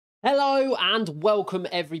Hello and welcome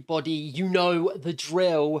everybody. You know the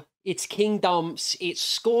drill. It's King Dempz. It's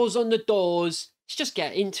scores on the doors. Let's just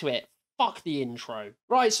get into it. Fuck the intro.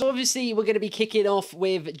 Right, so obviously we're going to be kicking off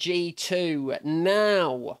with G2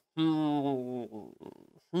 now.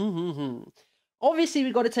 Obviously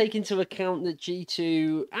we've got to take into account that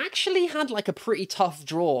G2 actually had like a pretty tough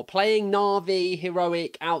draw. Playing Na'Vi,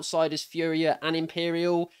 Heroic, Outsiders, Furia and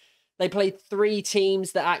Imperial. They played 3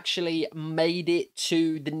 teams that actually made it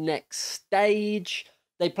to the next stage.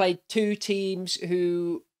 They played 2 teams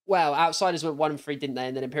who, well, Outsiders went 1-3, didn't they?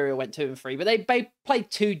 And then Imperial went 2-3. But they played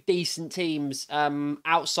 2 decent teams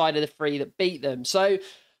outside of the 3 that beat them. So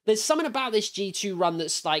there's something about this G2 run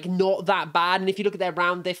that's like not that bad. And if you look at their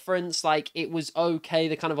round difference, like it was okay.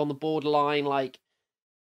 They're kind of on the borderline. Like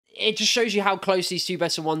it just shows you how close these 2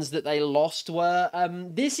 better ones that they lost were.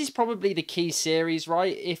 This is probably the key series,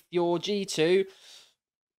 right? If you're G2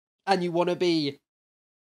 and you want to be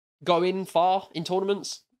going far in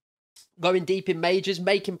tournaments, going deep in majors,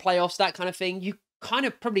 making playoffs, that kind of thing, you kind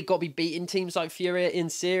of probably got to be beating teams like Furia in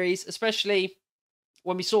series, especially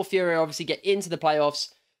when we saw Furia obviously get into the playoffs.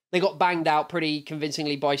 They got banged out pretty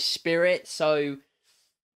convincingly by Spirit, so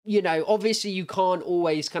you know, obviously you can't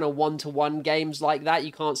always kind of one-to-one games like that.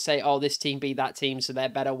 You can't say, oh, this team beat that team, so they're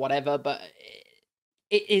better, whatever. But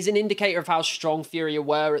it is an indicator of how strong Furia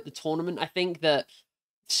were at the tournament. I think that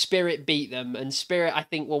Spirit beat them, and Spirit, I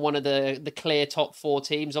think, were one of the clear top 4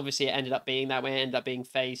 teams. Obviously, it ended up being that way. It ended up being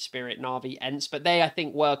FaZe, Spirit, Na'Vi, Ents. But they, I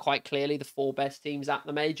think, were quite clearly the 4 best teams at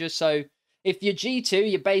the major. So if you're G2,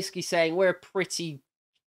 you're basically saying we're a pretty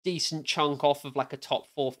decent chunk off of like a top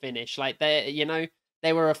 4 finish. Like, they're, you know,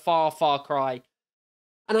 they were a far cry.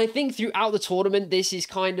 And I think throughout the tournament, this is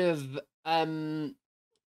kind of...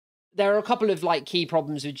 there are a couple of like key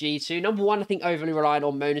problems with G2. Number one, I think overly reliant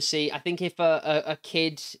on Monacy. I think if a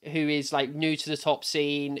kid who is like new to the top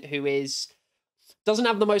scene, who doesn't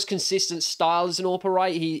have the most consistent style as an AWPer,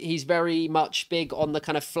 right? He's very much big on the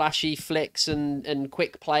kind of flashy flicks and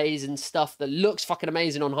quick plays and stuff that looks fucking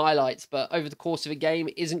amazing on highlights, but over the course of a game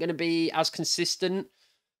isn't going to be as consistent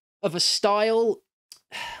of a style.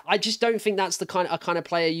 I just don't think that's the kind of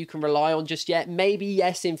player you can rely on just yet. Maybe,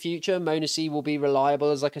 yes, in future, Monacy will be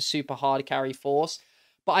reliable as like a super hard carry force.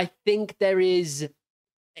 But I think there is,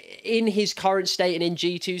 in his current state and in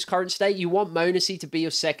G2's current state, you want Monacy to be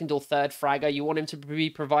your second or third fragger. You want him to be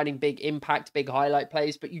providing big impact, big highlight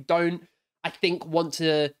plays, but you don't, I think,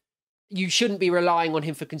 you shouldn't be relying on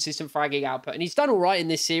him for consistent fragging output. And he's done all right in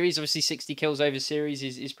this series. Obviously, 60 kills over series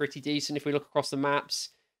is pretty decent if we look across the maps.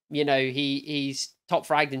 You know, he's top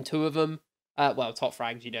fragged in 2 of them. Well, top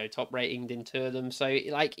fragged, you know, top ratinged in 2 of them. So,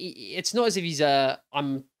 like, it's not as if he's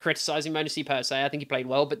I'm criticizing Monacy per se. I think he played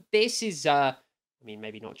well, but this is I mean,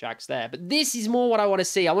 maybe not Jack's there, but this is more what I want to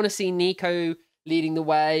see. I want to see Nico leading the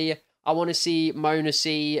way. I want to see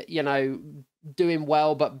Monacy, you know, doing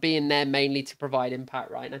well, but being there mainly to provide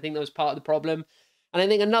impact, right? And I think that was part of the problem. And I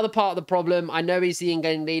think another part of the problem, I know he's the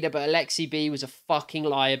in-game leader, but Alexi B was a fucking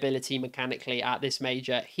liability mechanically at this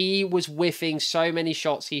major. He was whiffing so many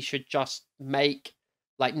shots he should just make,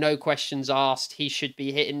 like no questions asked. He should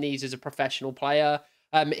be hitting these as a professional player.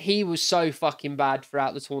 He was so fucking bad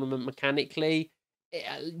throughout the tournament mechanically.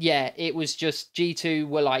 Yeah, it was just G2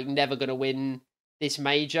 were like never going to win this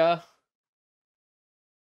major.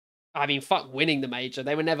 I mean, fuck winning the major.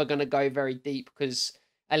 They were never going to go very deep because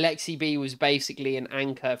Alexi B was basically an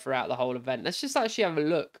anchor throughout the whole event. Let's just actually have a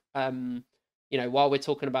look, you know, while we're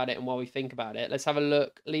talking about it and while we think about it. Let's have a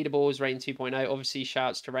look. Leaderboards, rating 2.0. Obviously,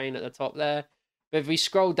 shouts to Rain at the top there. But if we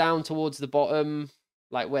scroll down towards the bottom,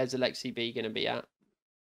 like, where's Alexi B going to be at?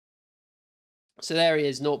 So there he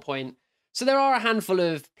is, 0. So there are a handful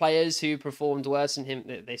of players who performed worse than him.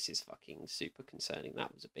 This is fucking super concerning.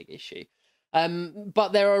 That was a big issue. But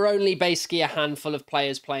there are only basically a handful of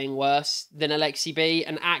players playing worse than Alexi B.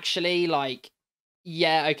 And actually, like,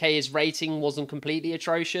 yeah, okay, his rating wasn't completely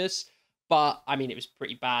atrocious, but, I mean, it was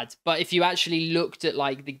pretty bad. But if you actually looked at,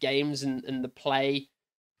 like, the games and the play,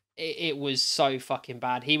 it was so fucking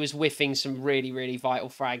bad. He was whiffing some really vital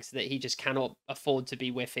frags that he just cannot afford to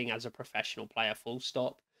be whiffing as a professional player, full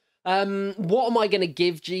stop. What am I going to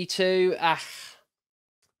give G2?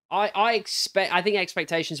 I think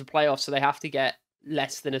expectations for playoffs, so they have to get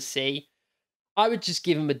less than a C. I would just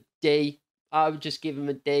give them a D. Well,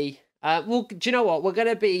 do you know what? We're going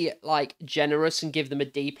to be, like, generous and give them a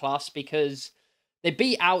D+, because they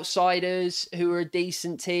beat Outsiders, who were a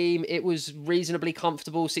decent team. It was reasonably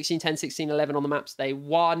comfortable, 16-10, 16-11 on the maps they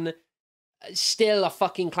won. Still a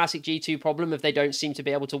fucking classic G2 problem if they don't seem to be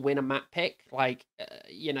able to win a map pick. Like,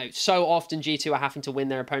 you know, so often G2 are having to win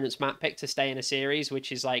their opponent's map pick to stay in a series,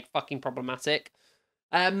 which is, like, fucking problematic.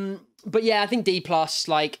 But yeah, I think D+,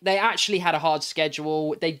 like, they actually had a hard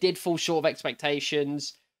schedule. They did fall short of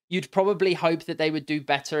expectations. You'd probably hope that they would do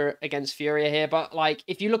better against Furia here. But, like,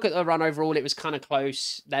 if you look at the run overall, it was kind of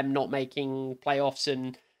close, them not making playoffs.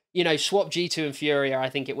 And, you know, swap G2 and Furia, I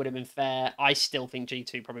think it would have been fair. I still think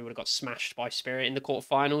G2 probably would have got smashed by Spirit in the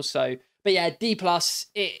quarterfinals. So, but yeah, D+,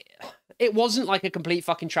 it wasn't like a complete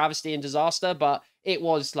fucking travesty and disaster, but it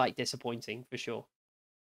was, like, disappointing for sure.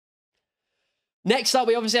 Next up,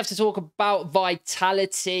 we obviously have to talk about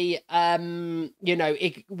Vitality. You know,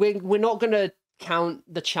 we're not going to count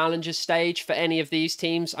the Challenger stage for any of these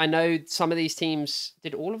teams. I know some of these teams,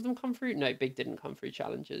 did all of them come through? No, Big didn't come through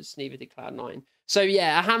Challengers, neither did Cloud9. So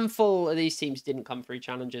yeah, a handful of these teams didn't come through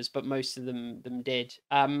Challengers, but most of them did.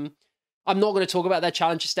 I'm not going to talk about their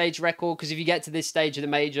Challenger stage record, because if you get to this stage of the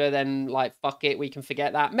Major, then, like, fuck it, we can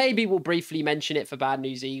forget that. Maybe we'll briefly mention it for Bad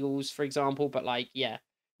News Eagles, for example, but, like, yeah.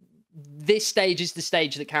 This stage is the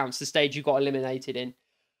stage that counts, the stage you got eliminated in.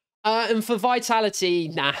 And for Vitality,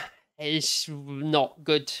 nah, it's not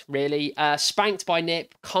good, really. Spanked by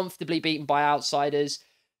NiP, comfortably beaten by Outsiders.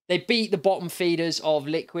 They beat the bottom feeders of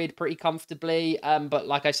Liquid pretty comfortably, but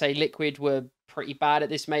like I say, Liquid were pretty bad at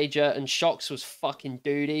this Major, and Shox was fucking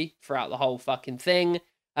duty throughout the whole fucking thing.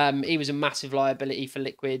 He was a massive liability for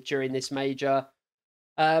Liquid during this Major.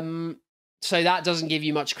 So that doesn't give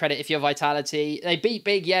you much credit if you're Vitality. They beat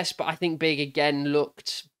Big, yes, but I think Big again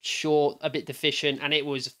looked short, a bit deficient, and it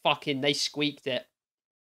was fucking, they squeaked it,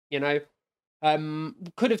 you know?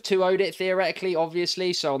 Could have 2-0'd it theoretically,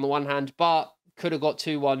 obviously, so on the one hand, but could have got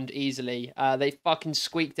 2-1'd easily. They fucking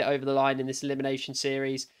squeaked it over the line in this elimination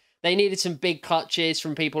series. They needed some big clutches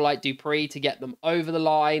from people like Dupree to get them over the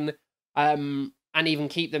line, and even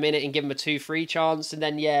keep them in it and give them a 2-3 chance. And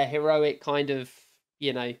then, yeah, Heroic kind of,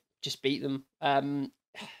 you know, just beat them.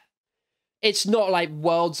 It's not like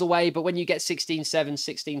worlds away, but when you get 16-7,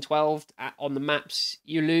 16-12 on the maps,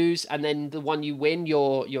 you lose, and then the one you win,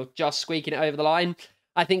 you're just squeaking it over the line.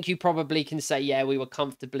 I think you probably can say, yeah, we were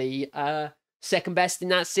comfortably second best in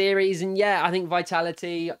that series. And yeah, I think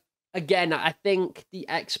Vitality, again, I think the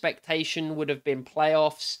expectation would have been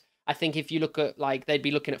playoffs. I think if you look at, like, they'd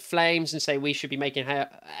be looking at Flames and say we should be making,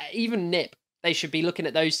 even NiP, they should be looking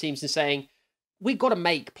at those teams and saying, we've got to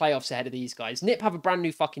make playoffs ahead of these guys. NiP have a brand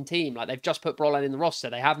new fucking team. Like, they've just put Brolin in the roster.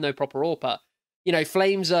 They have no proper AWPer. You know,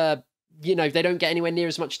 Flames are, you know, they don't get anywhere near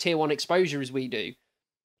as much tier 1 exposure as we do.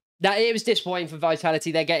 That, it was disappointing for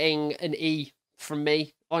Vitality. They're getting an E from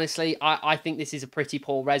me. Honestly, I think this is a pretty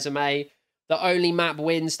poor resume. The only map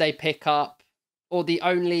wins they pick up, or the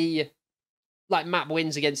only, like, map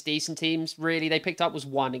wins against decent teams, really, they picked up was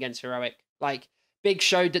one against Heroic. Like, Big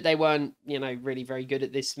showed that they weren't, you know, really very good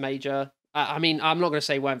at this Major. I mean, I'm not going to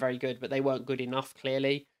say weren't very good, but they weren't good enough,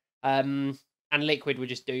 clearly. And Liquid were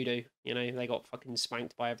just doo-doo. You know, they got fucking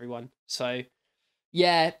spanked by everyone. So,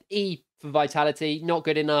 yeah, E for Vitality, not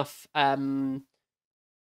good enough.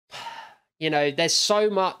 You know, there's so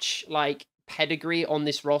much, like, pedigree on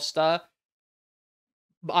this roster,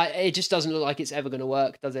 but it just doesn't look like it's ever going to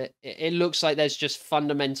work, does it? It looks like there's just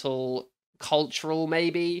fundamental cultural,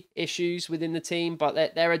 maybe, issues within the team,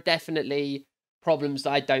 but there are definitely problems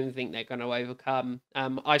that I don't think they're going to overcome.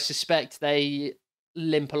 I suspect they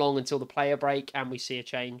limp along until the player break and we see a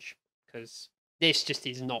change, because this just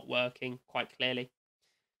is not working, quite clearly.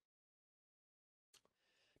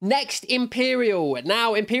 Next, Imperial.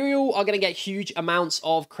 Now, Imperial are going to get huge amounts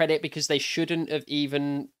of credit because they shouldn't have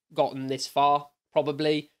even gotten this far,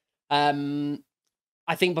 probably.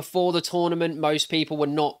 I think before the tournament, most people were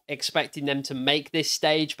not expecting them to make this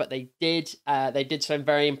stage, but they did. They did so in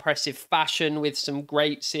very impressive fashion with some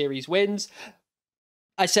great series wins.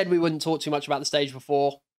 I said we wouldn't talk too much about the stage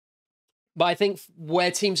before, but I think where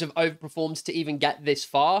teams have overperformed to even get this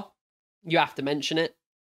far, you have to mention it.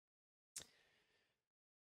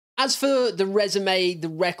 As for the resume, the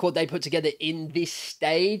record they put together in this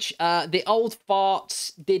stage, the old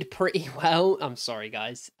farts did pretty well. I'm sorry,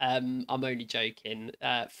 guys. I'm only joking.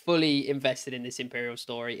 Fully invested in this Imperial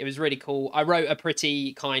story. It was really cool. I wrote a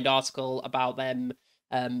pretty kind article about them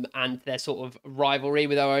and their sort of rivalry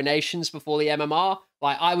with our own nations before the MMR.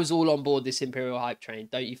 Like, I was all on board this Imperial hype train.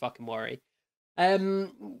 Don't you fucking worry.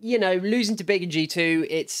 You know, losing to Big and G2,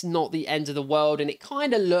 it's not the end of the world, and it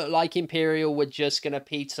kind of looked like Imperial were just going to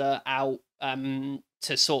peter out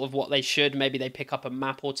to sort of what they should. Maybe they pick up a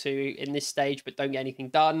map or two in this stage, but don't get anything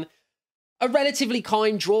done. A relatively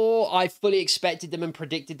kind draw. I fully expected them and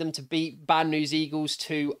predicted them to beat Bad News Eagles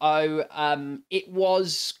 2-0. It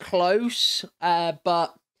was close,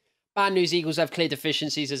 but Bad News Eagles have clear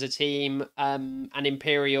deficiencies as a team, and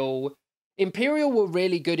Imperial Imperial were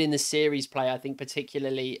really good in the series play, I think,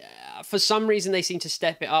 particularly. For some reason, they seemed to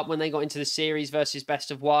step it up when they got into the series versus best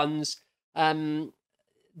of ones.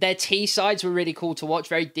 Their T sides were really cool to watch,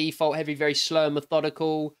 very default heavy, very slow and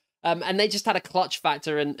methodical. And they just had a clutch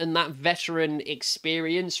factor, and that veteran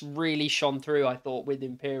experience really shone through, I thought, with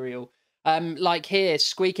Imperial. Like here,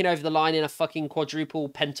 squeaking over the line in a fucking quadruple,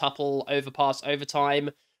 pentuple overpass overtime.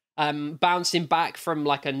 Bouncing back from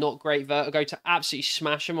like a not great Vertigo to absolutely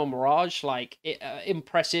smash him on Mirage, like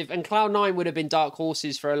impressive. And Cloud9 would have been dark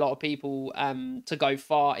horses for a lot of people to go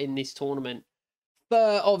far in this tournament.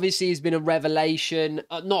 But obviously has been a revelation,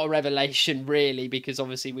 not a revelation really, because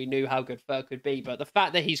obviously we knew how good Fur could be. But the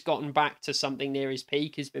fact that he's gotten back to something near his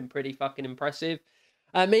peak has been pretty fucking impressive.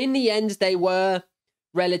 In the end, they were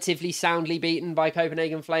relatively soundly beaten by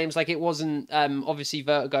Copenhagen Flames. Like, it wasn't, obviously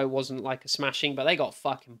Vertigo wasn't like a smashing, but they got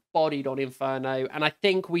fucking bodied on Inferno. And I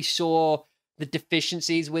think we saw the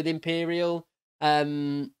deficiencies with Imperial.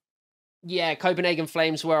 Yeah, Copenhagen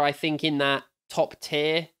Flames were, I think, in that top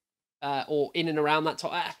tier, or in and around that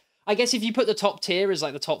top. I guess if you put the top tier as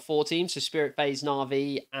like the top 4 teams, so Spirit Phase,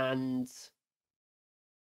 Na'Vi, and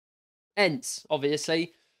Ents,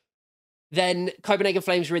 obviously, then Copenhagen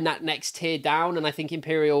Flames were in that next tier down, and I think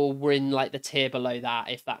Imperial were in like the tier below that,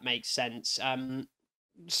 if that makes sense.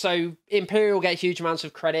 So Imperial get huge amounts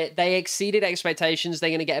of credit. They exceeded expectations. They're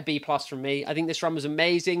going to get a B+ from me. I think this run was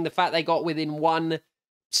amazing. The fact they got within one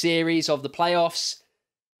series of the playoffs.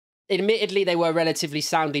 Admittedly, they were relatively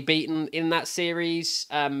soundly beaten in that series.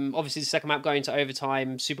 Obviously, the second map going to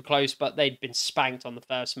overtime, super close, but they'd been spanked on the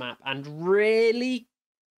first map. And really,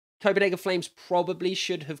 Copenhagen Flames probably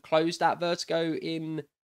should have closed that Vertigo in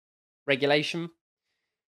regulation.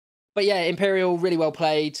 But yeah, Imperial, really well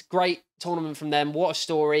played. Great tournament from them. What a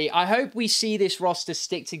story. I hope we see this roster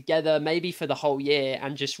stick together maybe for the whole year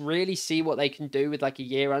and just really see what they can do with like a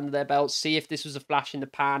year under their belt. See if this was a flash in the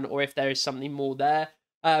pan or if there is something more there.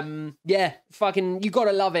 Yeah, fucking, you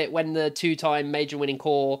gotta love it when the 2-time major winning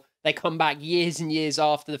core, they come back years and years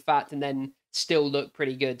after the fact and then still look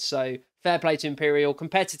pretty good. So fair play to Imperial.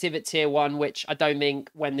 Competitive at tier 1, which I don't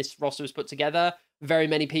think when this roster was put together, very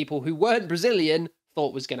many people who weren't Brazilian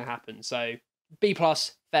thought was going to happen. So B+,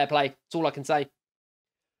 fair play. That's all I can say.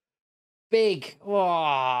 Big.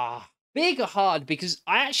 Oh, big or hard, because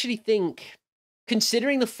I actually think,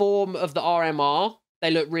 considering the form of the RMR,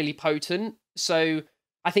 they look really potent. So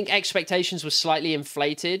I think expectations were slightly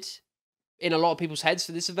inflated in a lot of people's heads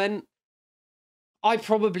for this event. I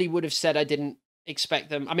probably would have said I didn't expect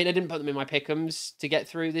them. I mean, I didn't put them in my pick'ems to get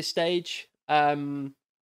through this stage. So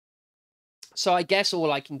I guess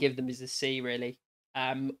all I can give them is a C, really.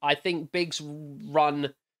 I think Big's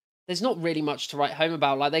run, there's not really much to write home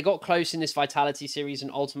about. Like, they got close in this Vitality series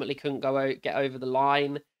and ultimately couldn't get over the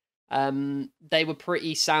line. They were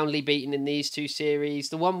pretty soundly beaten in these 2 series.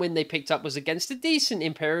 The one win they picked up was against a decent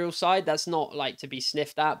Imperial side. That's not like to be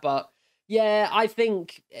sniffed at, but yeah, I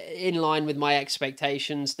think in line with my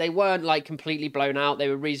expectations. They weren't like completely blown out. They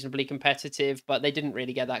were reasonably competitive, but they didn't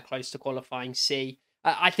really get that close to qualifying C.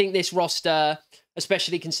 I think this roster,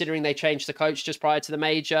 especially considering they changed the coach just prior to the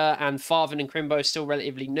major, and Farvan and Crimbo are still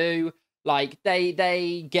relatively new, like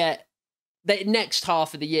they get the next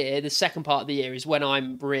half of the year, the second part of the year, is when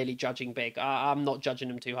I'm really judging Big. I'm not judging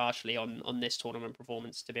them too harshly on this tournament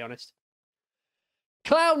performance, to be honest.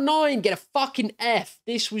 Cloud9 get a fucking F.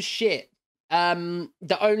 This was shit. They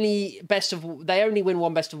only win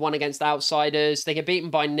one best of one against outsiders. They get beaten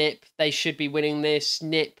by NiP. They should be winning this.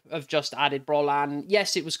 NiP have just added Brolan.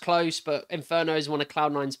 Yes, it was close, but Inferno is one of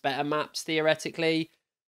Cloud9's better maps, theoretically.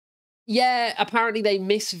 Yeah, apparently they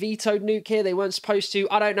vetoed Nuke here. They weren't supposed to.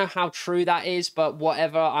 I don't know how true that is, but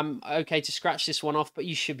whatever. I'm okay to scratch this one off, but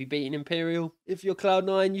you should be beating Imperial. If you're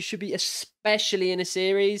Cloud9, you should be, especially in a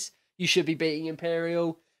series, you should be beating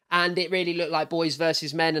Imperial. And it really looked like boys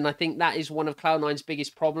versus men, and I think that is one of Cloud9's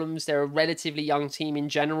biggest problems. They're a relatively young team in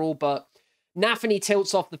general, but Nafany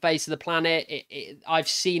tilts off the face of the planet. I've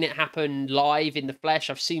seen it happen live in the flesh.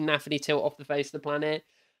 I've seen Nafany tilt off the face of the planet.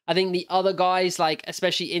 I think the other guys, like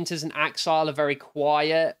especially Inters and Axile, are very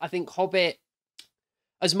quiet. I think Hobbit,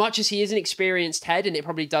 as much as he is an experienced head, and it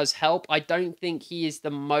probably does help, I don't think he is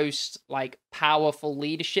the most like powerful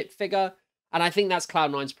leadership figure. And I think that's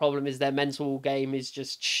Cloud9's problem, is their mental game is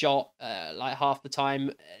just shot like half the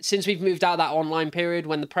time. Since we've moved out of that online period,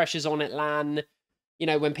 when the pressure's on at LAN, you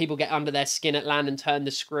know, when people get under their skin at LAN and turn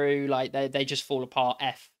the screw, like they just fall apart.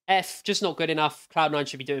 F, just not good enough. Cloud9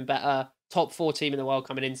 should be doing better. Top 4 team in the world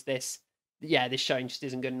coming into this. Yeah, this showing just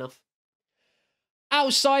isn't good enough.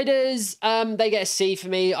 Outsiders, they get a C for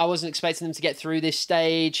me. I wasn't expecting them to get through this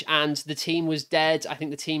stage, and the team was dead. I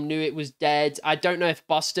think the team knew it was dead. I don't know if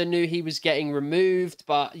Buster knew he was getting removed,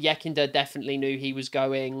 but Yekinder definitely knew he was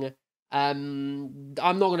going. I'm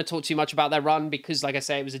not going to talk too much about their run because, like I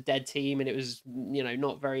say, it was a dead team and it was, you know,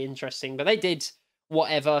 not very interesting. But they did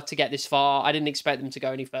whatever to get this far. I didn't expect them to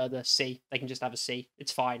go any further. C. They can just have a C.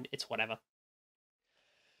 It's fine. It's whatever.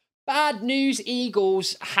 Bad News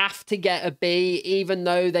Eagles have to get a B, even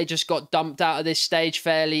though they just got dumped out of this stage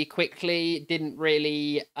fairly quickly. Didn't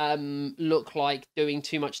really look like doing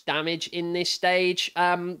too much damage in this stage.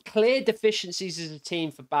 Clear deficiencies as a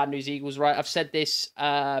team for Bad News Eagles, right? I've said this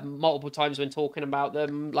multiple times when talking about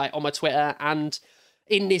them, like on my Twitter and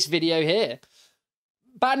in this video here.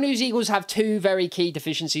 Bad News Eagles have two very key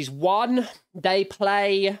deficiencies. One, they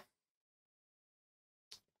play...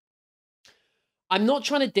 I'm not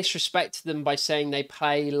trying to disrespect them by saying they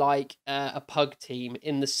play like a pug team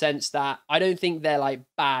in the sense that I don't think they're like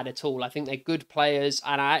bad at all. I think they're good players,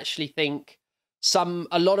 and I actually think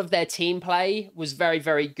a lot of their team play was very,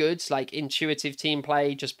 very good, like intuitive team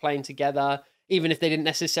play, just playing together, even if they didn't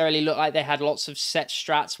necessarily look like they had lots of set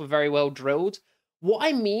strats, were very well drilled. What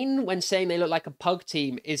I mean when saying they look like a pug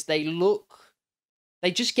team is they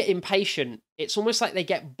just get impatient. It's almost like they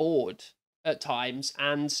get bored at times,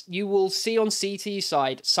 and you will see on CT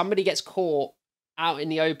side somebody gets caught out in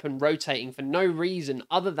the open rotating for no reason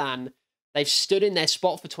other than they've stood in their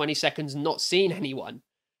spot for 20 seconds and not seen anyone.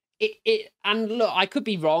 And look, I could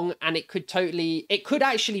be wrong, and it could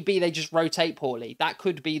actually be they just rotate poorly. That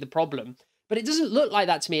could be the problem, but it doesn't look like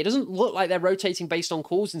that to me. It doesn't look like they're rotating based on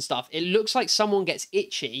calls and stuff. It looks like someone gets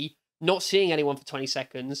itchy, not seeing anyone for 20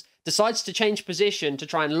 seconds, decides to change position to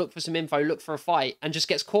try and look for some info, look for a fight, and just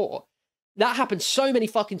gets caught. That happened so many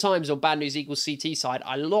fucking times on Bad News Eagles CT side.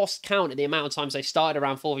 I lost count of the amount of times they started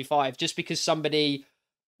around 4v5 just because somebody,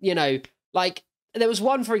 you know, like, there was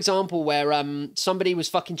one, for example, where somebody was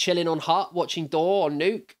fucking chilling on Hut watching Door on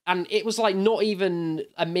Nuke, and it was like not even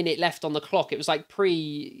a minute left on the clock. It was like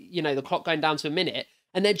the clock going down to a minute,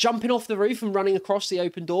 and they're jumping off the roof and running across the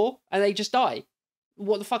open door, and they just die.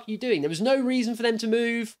 What the fuck are you doing? There was no reason for them to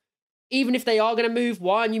move. Even if they are going to move,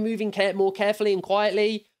 why aren't you moving more carefully and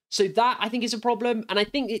quietly? So that, I think, is a problem, and I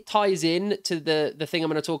think it ties in to the thing I'm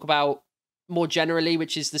going to talk about more generally,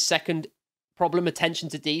 which is the second problem, attention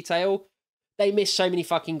to detail. They miss so many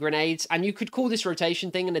fucking grenades, and you could call this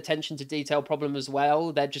rotation thing an attention to detail problem as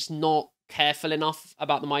well. They're just not careful enough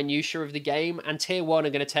about the minutiae of the game, and Tier 1 are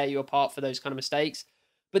going to tear you apart for those kind of mistakes.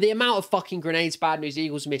 But the amount of fucking grenades Bad News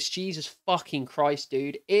Eagles missed, Jesus fucking Christ,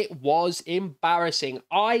 dude. It was embarrassing.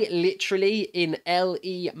 I literally, in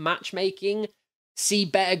LE matchmaking, see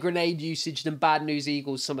better grenade usage than Bad News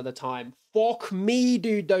Eagles some of the time. Fuck me,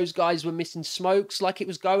 dude. Those guys were missing smokes like it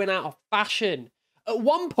was going out of fashion. At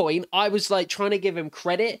one point, I was like trying to give him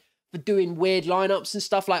credit for doing weird lineups and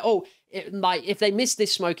stuff like, oh, if they miss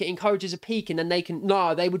this smoke, it encourages a peek and then they can...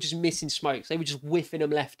 No, they were just missing smokes. They were just whiffing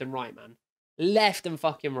them left and right, man. Left and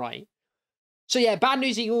fucking right. So yeah, Bad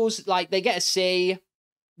News Eagles, like, they get a C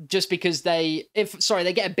just because they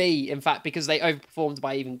get a B, in fact, because they overperformed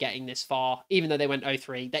by even getting this far, even though they went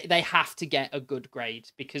 0-3. They have to get a good grade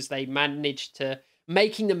because they managed to...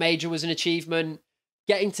 Making the major was an achievement.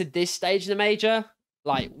 Getting to this stage of the major,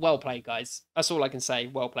 like, well played, guys. That's all I can say.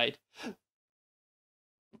 Well played.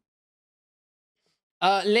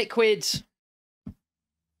 Liquid.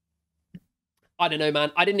 I don't know,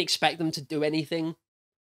 man. I didn't expect them to do anything.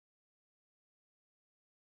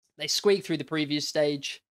 They squeaked through the previous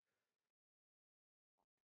stage.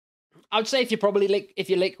 I would say if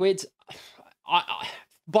you're Liquid,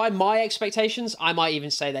 by my expectations, I might even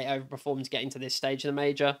say they overperformed getting to this stage of the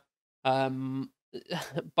major.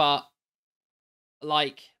 But,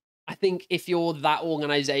 like, I think if you're that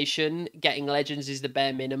organization, getting Legends is the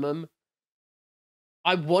bare minimum.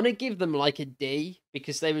 I want to give them, like, a D,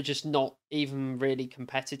 because they were just not even really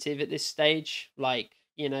competitive at this stage. Like,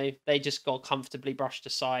 you know, they just got comfortably brushed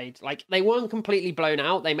aside. Like, they weren't completely blown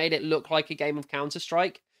out. They made it look like a game of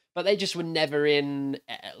Counter-Strike, but they just were never in,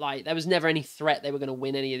 like, there was never any threat they were going to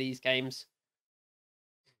win any of these games.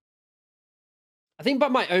 I think by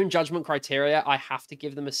my own judgment criteria, I have to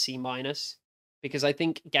give them a C-, because I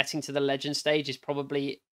think getting to the Legend stage is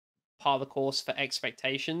probably par the course for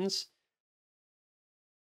expectations.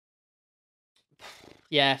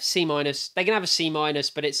 Yeah, C-. They can have a C-,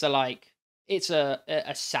 but it's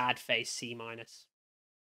a sad face C-.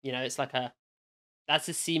 You know, it's like that's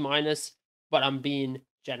a C-, but I'm being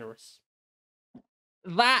generous.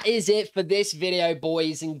 That is it for this video,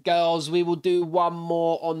 boys and girls. We will do one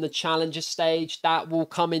more on the Challenger stage. That will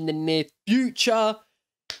come in the near future.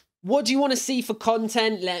 What do you want to see for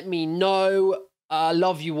content? Let me know.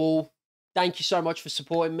 Love you all. Thank you so much for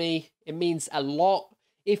supporting me. It means a lot.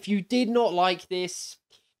 If you did not like this,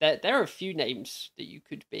 there are a few names that you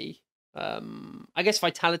could be. I guess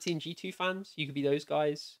Vitality and G2 fans, you could be those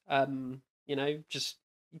guys. You know, just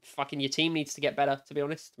fucking your team needs to get better, to be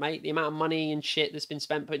honest, mate. The amount of money and shit that's been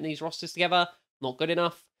spent putting these rosters together, not good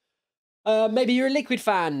enough. Maybe you're a Liquid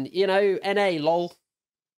fan, you know, NA, lol.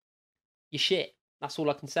 You shit. That's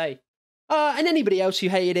all I can say. And anybody else who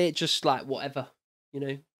hated it, just like whatever, you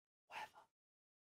know.